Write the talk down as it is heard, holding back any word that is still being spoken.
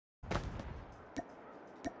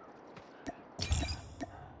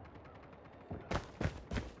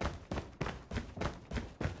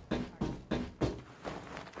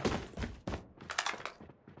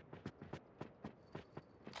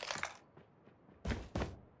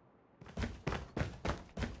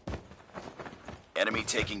Enemy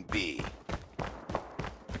taking B.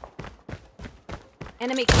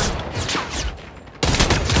 Enemy contact.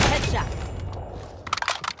 Headshot.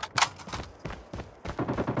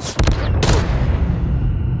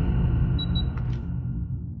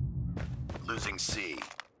 Losing C.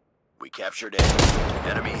 We captured A.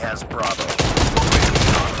 Enemy has Bravo.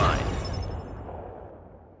 Online.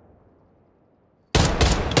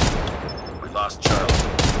 We lost Charlie.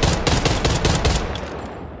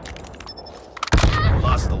 We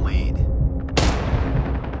lost the lead.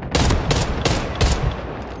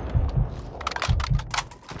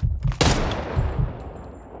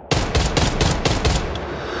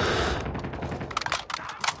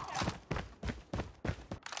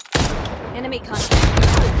 Enemy contact.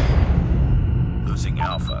 Losing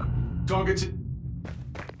Alpha. Targets.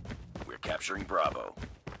 We're capturing Bravo.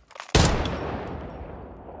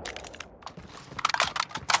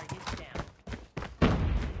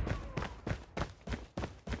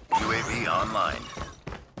 UAV online.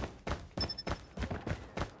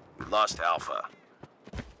 We lost Alpha.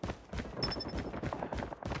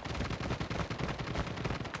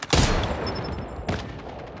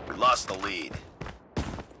 We lost the lead.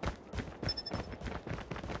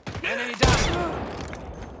 Enemy down.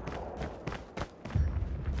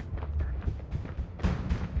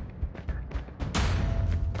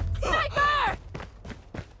 Sniper!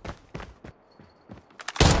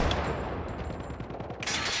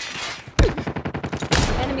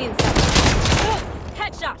 Enemy inside.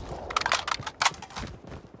 Headshot.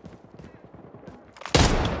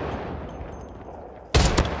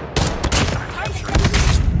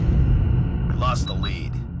 We lost the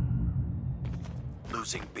lead.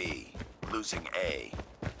 Losing B. Losing A.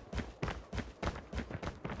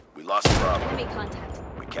 We lost Bravo. Enemy contact.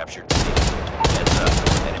 We captured C. Heads up.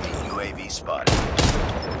 Enemy UAV spotted.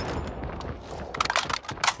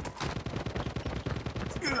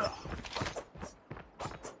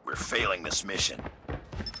 We're failing this mission.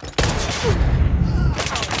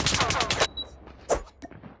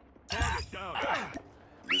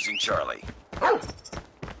 Losing Charlie.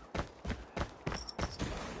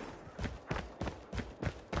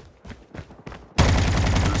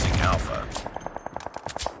 Losing Alpha.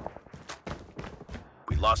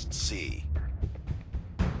 We lost C.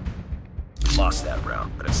 We lost that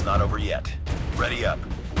round, but it's not over yet. Ready up.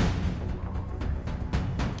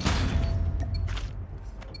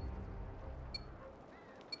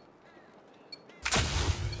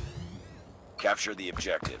 Capture the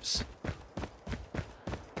objectives.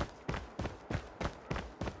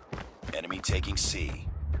 Enemy taking C.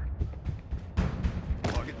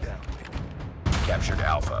 Target down. Captured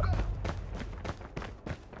Alpha.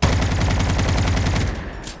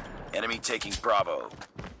 Enemy taking Bravo.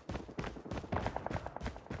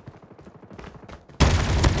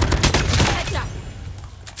 Headshot.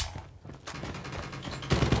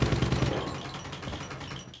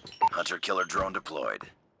 Hunter-killer drone deployed.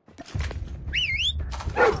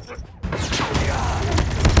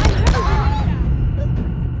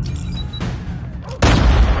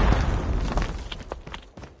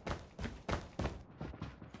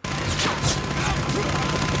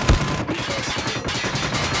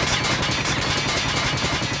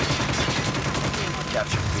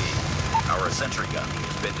 Captured B. Our sentry gun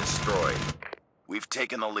has been destroyed. We've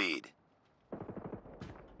taken the lead.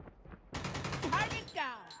 Target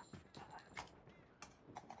down.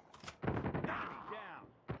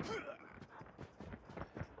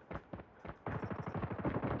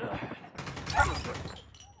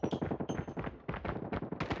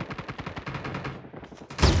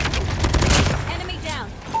 Enemy down.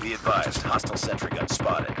 Be advised, hostile sentry gun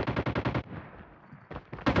spotted.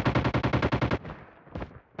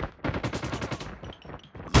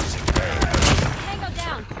 Losing A. Tango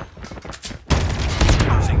down.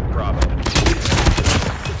 Losing Bravo.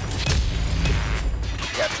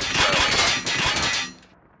 Captured Charlie.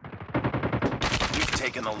 We've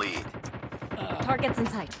taken the lead. Targets in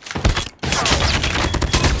sight.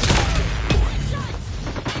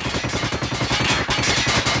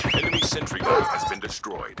 Enemy sentry gun has been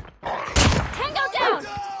destroyed. Tango down.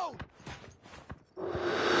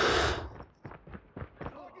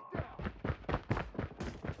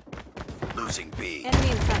 Losing B.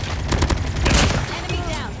 Enemy in sight. Enemy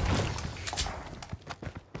down.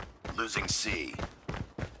 Losing C.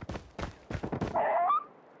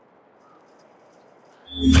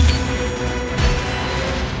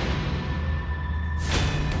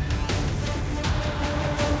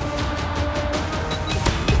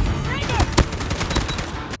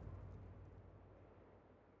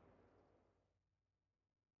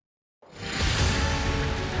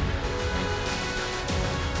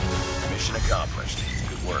 Mission accomplished. accomplished.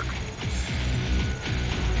 Good work.